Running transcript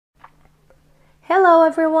Hello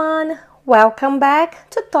everyone! Welcome back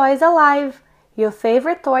to Toys Alive, your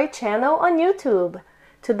favorite toy channel on YouTube.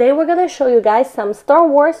 Today we're going to show you guys some Star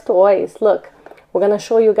Wars toys. Look, we're going to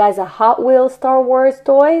show you guys a Hot Wheels Star Wars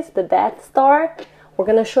toys, the Death Star. We're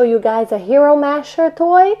going to show you guys a Hero Masher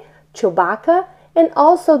toy, Chewbacca, and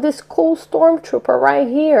also this cool Stormtrooper right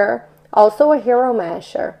here, also a Hero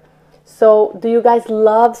Masher. So, do you guys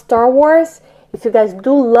love Star Wars? If you guys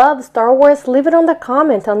do love Star Wars, leave it on the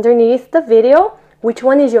comment underneath the video. Which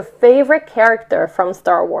one is your favorite character from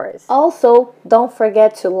Star Wars? Also, don't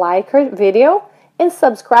forget to like our video and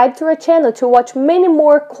subscribe to our channel to watch many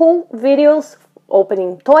more cool videos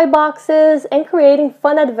opening toy boxes and creating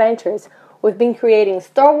fun adventures. We've been creating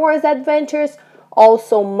Star Wars adventures,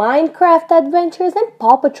 also Minecraft adventures and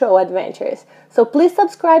Paw Patrol adventures. So please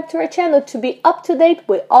subscribe to our channel to be up to date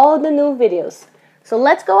with all the new videos. So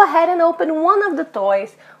let's go ahead and open one of the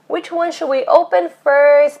toys. Which one should we open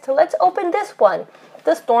first? Let's open this one,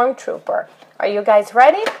 the Stormtrooper. Are you guys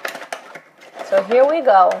ready? So here we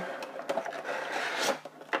go.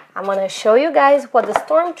 I'm gonna show you guys what the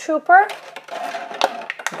Stormtrooper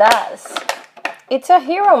does. It's a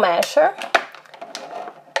Hero Masher.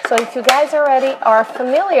 So if you guys already are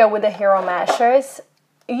familiar with the Hero Mashers,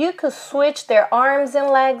 you could switch their arms and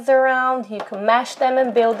legs around, you can mash them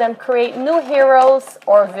and build them, create new heroes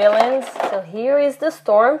or villains. So here is the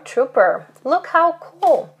Stormtrooper. Look how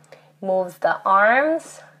cool. Moves the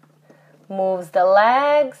arms, moves the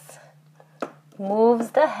legs,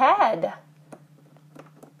 moves the head.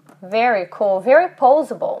 Very cool, very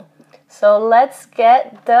poseable. So let's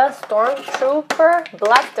get the Stormtrooper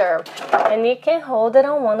blaster, and you can hold it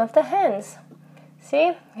on one of the hands.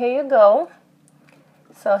 See, here you go.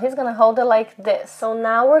 So he's gonna hold it like this. So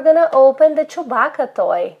now we're gonna open the Chewbacca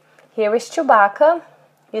toy. Here is Chewbacca.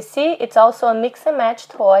 You see, it's also a mix and match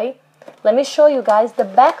toy. Let me show you guys the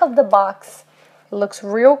back of the box. It looks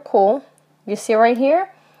real cool. You see right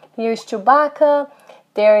here? Here's Chewbacca.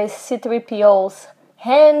 There is C-3PO's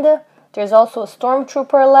hand. There's also a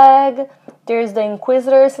Stormtrooper leg. There's the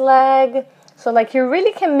Inquisitor's leg. So like you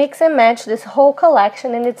really can mix and match this whole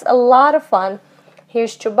collection, and it's a lot of fun.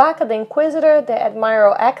 Here's Chewbacca, the Inquisitor, the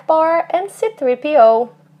Admiral Akbar, and C-3PO.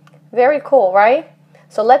 Very cool, right?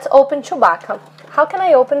 So let's open Chewbacca. How can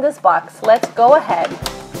I open this box? Let's go ahead.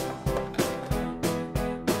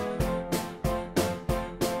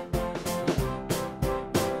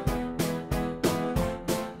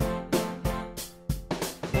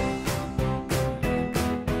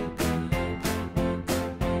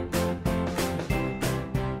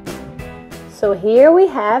 So here we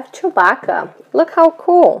have Chewbacca. Look how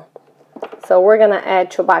cool. So we're gonna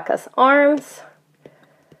add Chewbacca's arms.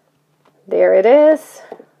 There it is.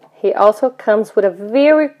 He also comes with a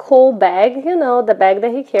very cool bag, you know, the bag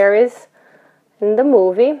that he carries in the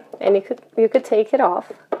movie, and you could take it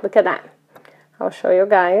off. Look at that. I'll show you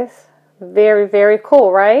guys. Very, very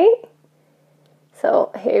cool, right?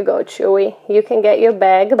 So here you go, Chewie. You can get your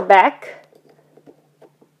bag back.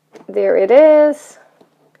 There it is.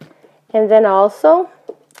 And then also,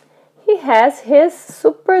 he has his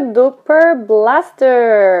super duper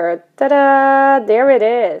blaster. Ta-da! There it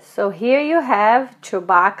is. So here you have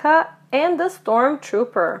Chewbacca and the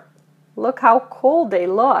Stormtrooper. Look how cool they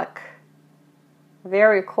look.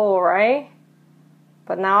 Very cool, right?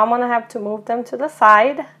 But now I'm gonna have to move them to the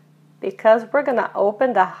side because we're gonna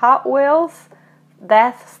open the Hot Wheels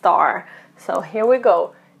Death Star. So here we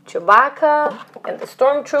go. Chewbacca and the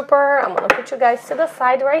Stormtrooper. I'm going to put you guys to the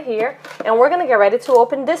side right here. And we're going to get ready to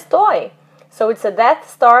open this toy. So it's a Death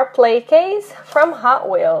Star play case from Hot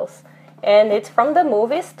Wheels. And it's from the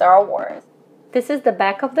movie Star Wars. This is the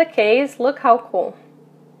back of the case. Look how cool.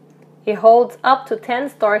 It holds up to 10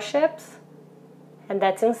 starships. And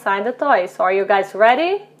that's inside the toy. So are you guys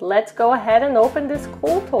ready? Let's go ahead and open this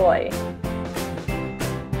cool toy.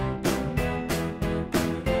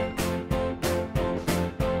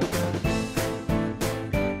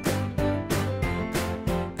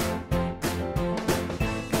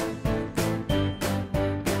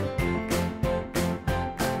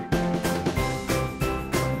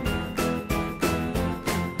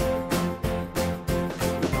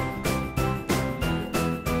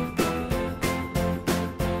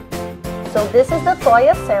 So this is the toy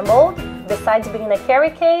assembled. Besides being a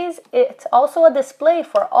carry case, it's also a display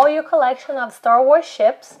for all your collection of Star Wars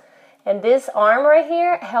ships. And this arm right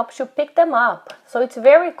here helps you pick them up. So it's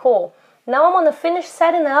very cool. Now I'm going to finish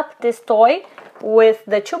setting up this toy with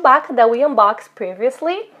the Chewbacca that we unboxed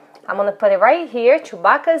previously. I'm going to put it right here.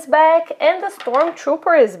 Chewbacca is back and the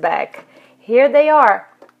Stormtrooper is back. Here they are.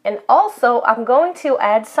 And also, I'm going to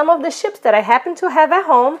add some of the ships that I happen to have at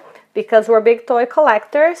home because we're big toy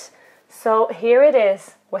collectors. So here it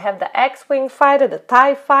is. We have the X-Wing fighter, the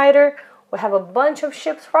TIE fighter. We have a bunch of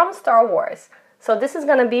ships from Star Wars. So this is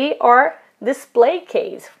gonna be our display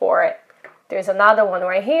case for it. There's another one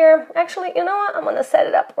right here. Actually, you know what? I'm gonna set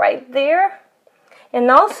it up right there.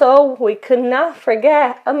 And also, we could not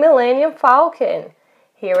forget a Millennium Falcon.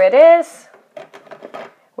 Here it is.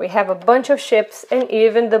 We have a bunch of ships and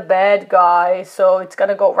even the bad guy. So it's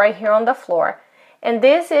gonna go right here on the floor. And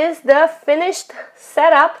this is the finished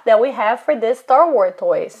setup that we have for this Star Wars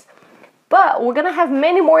toys. But we're gonna have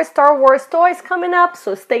many more Star Wars toys coming up,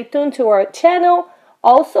 so stay tuned to our channel.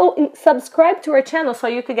 Also, subscribe to our channel so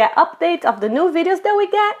you can get updates of the new videos that we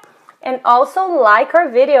get. And also like our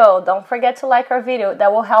video. Don't forget to like our video.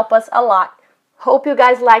 That will help us a lot. Hope you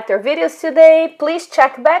guys liked our videos today. Please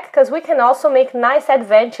check back because we can also make nice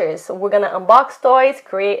adventures. So we're gonna unbox toys,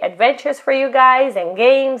 create adventures for you guys and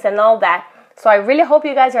games and all that. So I really hope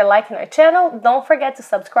you guys are liking our channel. Don't forget to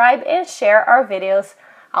subscribe and share our videos.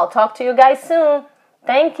 I'll talk to you guys soon.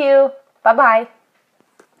 Thank you. Bye-bye.